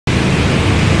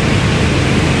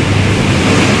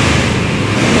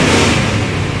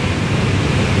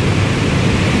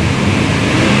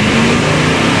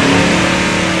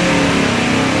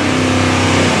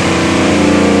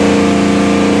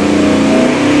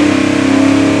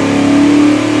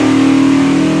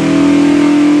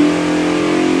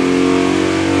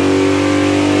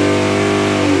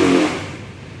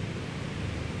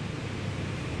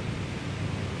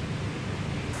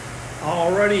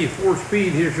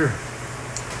speed. Here's your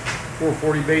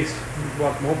 440 base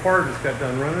block Mopar. Just got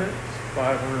done running it. It's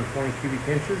 520 cubic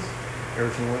inches.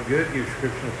 Everything went good. Your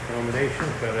description is combination.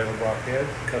 It's got Edelbrock heads,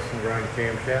 custom grind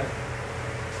camshaft.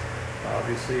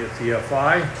 Obviously, it's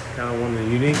EFI. Kind of one of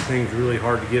the unique things. Really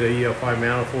hard to get a EFI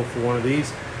manifold for one of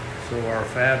these. So our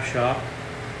fab shop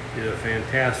did a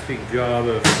fantastic job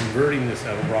of converting this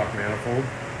Edelbrock manifold.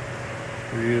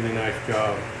 Really nice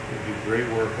job. They do great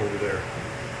work over there.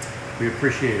 We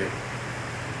appreciate it.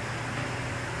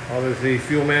 Obviously,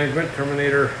 fuel management,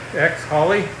 Terminator X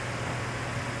Holley.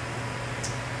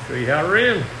 Show you how it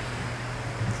ran.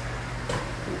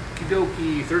 Okie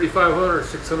dokie, 3,500,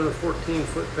 614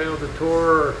 foot-pounds of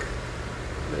torque.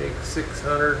 Make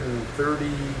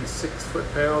 636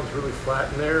 foot-pounds, really flat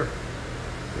in there.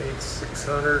 Made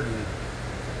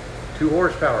 602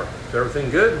 horsepower. Is everything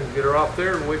good? We'll get her off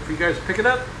there and wait for you guys to pick it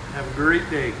up. Have a great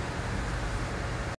day.